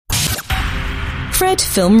Fred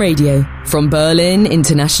Film Radio from Berlin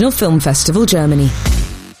International Film Festival, Germany.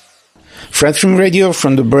 Fred Film Radio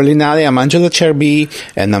from the Berlinale. I'm Angelo Cerbi,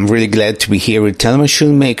 and I'm really glad to be here with Thelma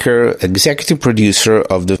Shoonmaker, executive producer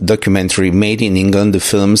of the documentary Made in England, the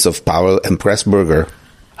films of Powell and Pressburger.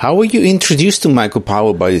 How were you introduced to Michael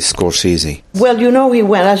Powell by Scorsese? Well, you know, he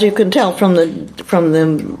went, as you can tell from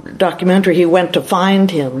the documentary, he went to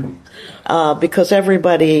find him because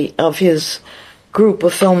everybody of his group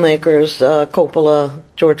of filmmakers, Coppola,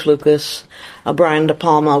 George Lucas, Brian De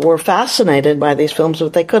Palma, were fascinated by these films,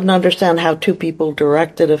 but they couldn't understand how two people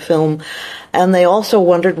directed a film. And they also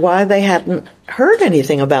wondered why they hadn't heard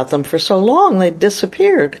anything about them for so long. They'd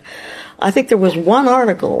disappeared. I think there was one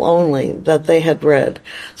article only that they had read.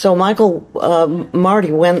 So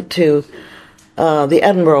Marty went to the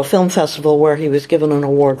Edinburgh Film Festival where he was given an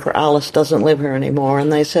award for Alice Doesn't Live Here Anymore.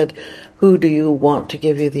 And they said, who do you want to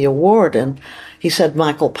give you the award? And he said,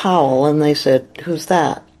 Michael Powell. And they said, who's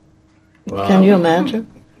that? Wow. Can you imagine?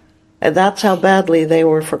 And that's how badly they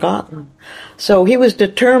were forgotten. So he was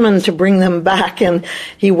determined to bring them back, and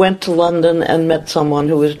he went to London and met someone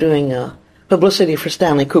who was doing publicity for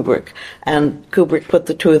Stanley Kubrick. And Kubrick put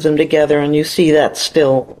the two of them together, and you see that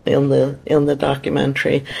still in the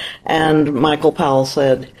documentary. And Michael Powell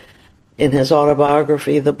said in his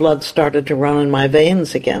autobiography, the blood started to run in my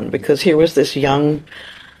veins again, because here was this young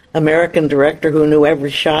American director who knew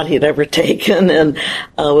every shot he'd ever taken and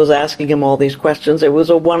was asking him all these questions. It was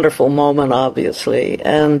a wonderful moment, obviously,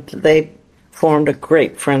 and they formed a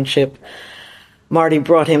great friendship. Marty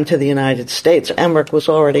brought him to the United States. Emmerich was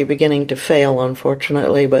already beginning to fail,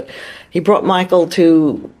 unfortunately, but he brought Michael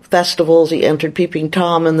to festivals. He entered Peeping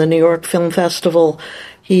Tom in the New York Film Festival.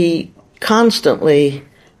 He constantly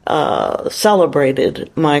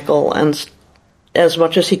celebrated Michael and as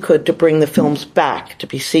much as he could to bring the films back to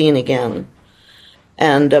be seen again.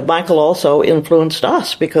 And Michael also influenced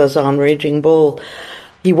us because on Raging Bull,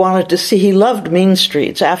 he loved Mean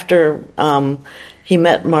Streets. After he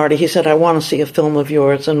met Marty, he said, I want to see a film of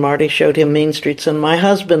yours. And Marty showed him Mean Streets. And my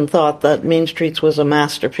husband thought that Mean Streets was a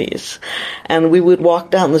masterpiece. And we would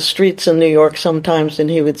walk down the streets in New York sometimes and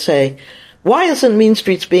he would say, why isn't Mean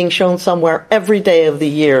Streets being shown somewhere every day of the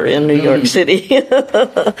year in New York City?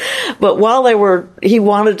 But while he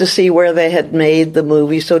wanted to see where they had made the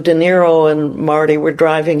movie, so De Niro and Marty were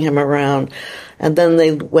driving him around. And then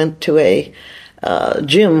they went to a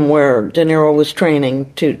gym where De Niro was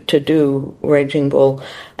training to do Raging Bull.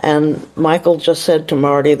 And Michael just said to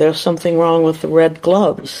Marty, there's something wrong with the red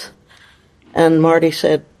gloves. And Marty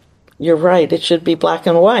said, you're right, it should be black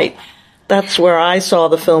and white. That's where I saw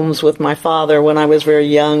the films with my father when I was very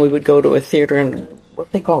young. We would go to a theater and what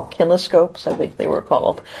they call kinescopes, I think they were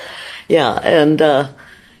called. Yeah, and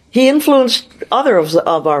he influenced other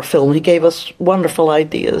of our film. He gave us wonderful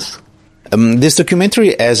ideas. This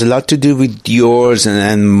documentary has a lot to do with yours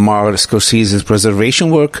and Martin Scorsese's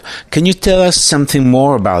preservation work. Can you tell us something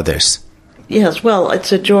more about this? Yes, well,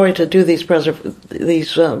 it's a joy to do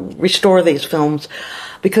restore these films,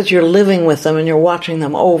 because you're living with them and you're watching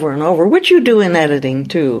them over and over, which you do in editing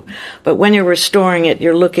too. But when you're restoring it,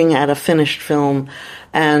 you're looking at a finished film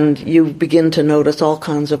and you begin to notice all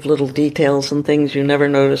kinds of little details and things you never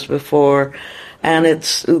noticed before. And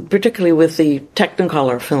it's particularly with the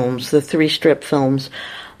Technicolor films, the 3-strip films,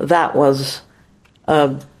 that was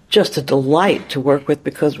just a delight to work with,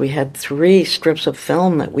 because we had 3 strips of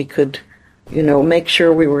film that we could, make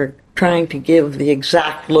sure we were trying to give the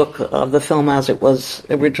exact look of the film as it was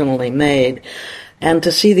originally made. And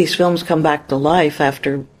to see these films come back to life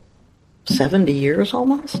after 70 years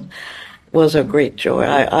almost was a great joy.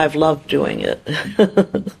 I've loved doing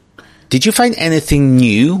it. Did you find anything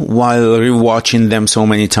new while rewatching them so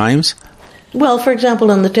many times? Well, for example,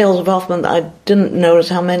 in The Tales of Elfman, I didn't notice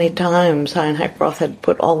how many times Hein Heckroth had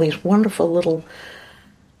put all these wonderful little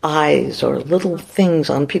eyes or little things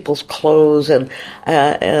on people's clothes, and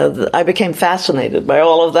I became fascinated by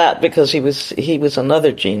all of that because he was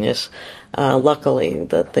another genius. Luckily,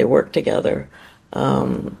 that they worked together.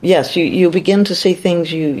 Yes, you begin to see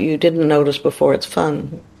things you didn't notice before. It's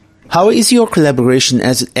fun. How is your collaboration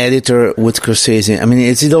as editor with Scorsese? I mean,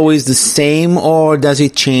 is it always the same, or does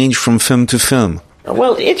it change from film to film?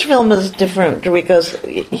 Well, each film is different because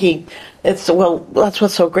that's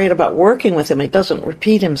what's so great about working with him. He doesn't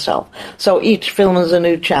repeat himself. So each film is a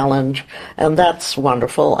new challenge, and that's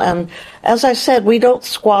wonderful. And as I said, we don't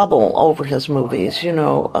squabble over his movies.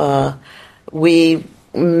 We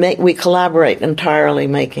collaborate entirely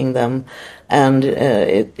making them, and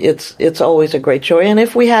it's always a great joy. And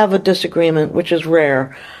if we have a disagreement, which is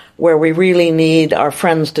rare, where we really need our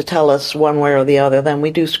friends to tell us one way or the other, then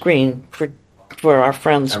we do screen for for our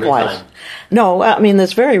friends Every twice. time. No, I mean,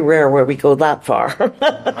 it's very rare where we go that far.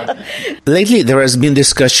 Lately, there has been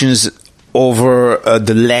discussions over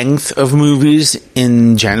the length of movies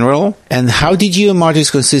in general. And how did you and Martin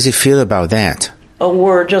Scorsese feel about that?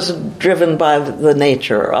 We're just driven by the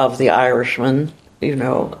nature of The Irishman, you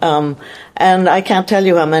know. And I can't tell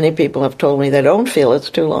you how many people have told me they don't feel it's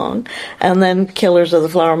too long. And then Killers of the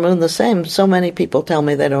Flower Moon, the same. So many people tell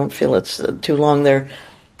me they don't feel it's too long. They're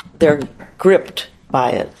gripped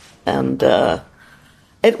by it. And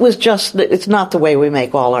it was just, it's not the way we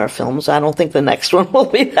make all our films. I don't think the next one will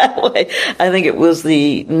be that way. I think it was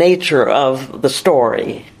the nature of the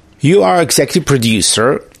story. You are executive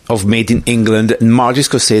producer of Made in England, and Martin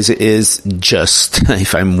Scorsese is just,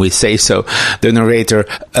 if I may say so, the narrator.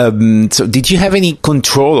 So did you have any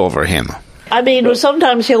control over him? I mean,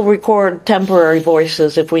 sometimes he'll record temporary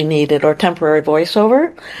voices if we need it, or temporary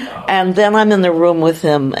voiceover. And then I'm in the room with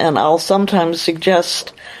him, and I'll sometimes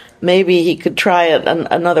suggest maybe he could try it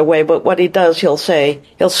another way. But what he does, he'll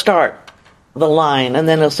start the line, and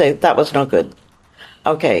then he'll say, that was no good.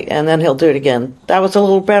 Okay, and then he'll do it again. That was a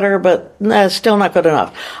little better, but still not good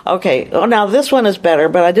enough. Okay, oh, now this one is better,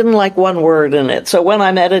 but I didn't like one word in it. So when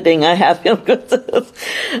I'm editing, I have him with this.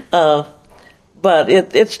 But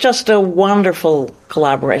it's just a wonderful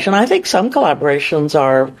collaboration. I think some collaborations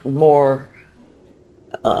are more,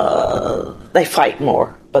 they fight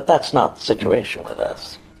more, but that's not the situation with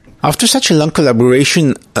us. After such a long collaboration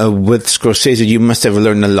with Scorsese, you must have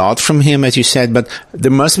learned a lot from him, as you said, but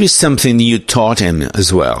there must be something you taught him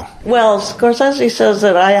as well. Well, Scorsese says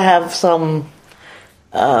that I have some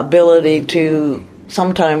ability to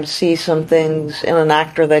sometimes see some things in an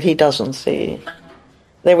actor that he doesn't see.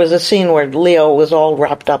 There was a scene where Leo was all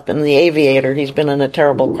wrapped up in the aviator. He's been in a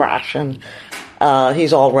terrible crash, and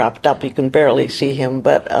he's all wrapped up. You can barely see him.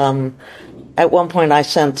 But at one point I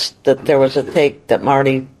sensed that there was a take that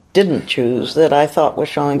Marty didn't choose that I thought was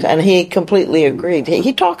showing, and he completely agreed.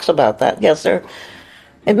 He talks about that. Yes, and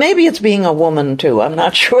maybe it's being a woman too. I'm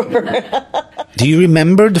not sure. Do you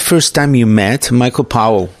remember the first time you met Michael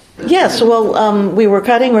Powell? Yes. Well, we were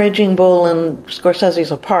cutting Raging Bull in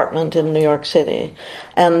Scorsese's apartment in New York City,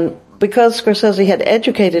 and because Scorsese had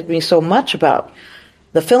educated me so much about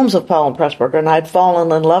the films of Powell and Pressburger, and I'd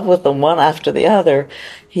fallen in love with them one after the other,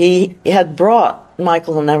 he had brought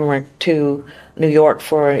Michael and Emmerich to New York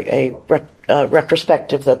for a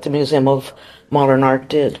retrospective that the Museum of Modern Art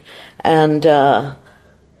did. And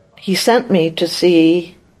he sent me to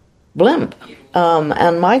see Blimp.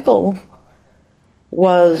 And Michael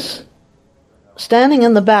was standing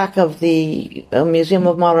in the back of the Museum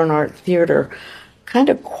of Modern Art theater, kind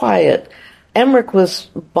of quiet. Emmerich was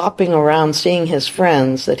bopping around seeing his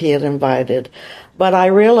friends that he had invited. But I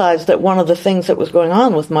realized that one of the things that was going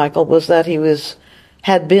on with Michael was that he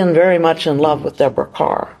had been very much in love with Deborah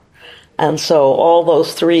Kerr. And so all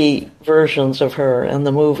those three versions of her in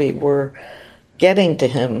the movie were getting to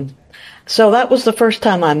him. So that was the first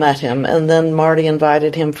time I met him. And then Marty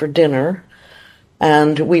invited him for dinner.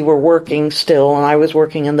 And we were working still, and I was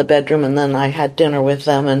working in the bedroom, and then I had dinner with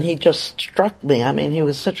them, and he just struck me. I mean, he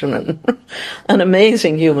was such an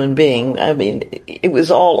amazing human being. I mean, it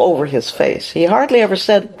was all over his face. He hardly ever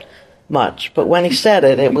said much, but when he said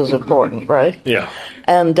it, it was important, right? Yeah.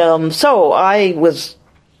 And so I was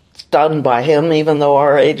stunned by him, even though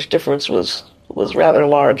our age difference was rather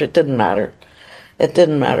large. It didn't matter. It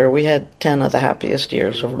didn't matter. We had 10 of the happiest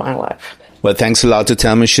years of my life. Well, thanks a lot to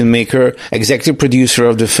Thelma Shoonmaker, executive producer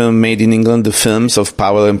of the film Made in England, the films of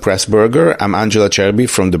Powell and Pressburger. I'm Angela Cherby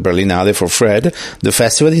from the Berlinale for Fred, the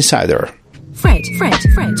Festival Insider. Fred,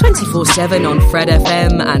 24/7 on Fred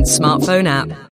FM and smartphone app.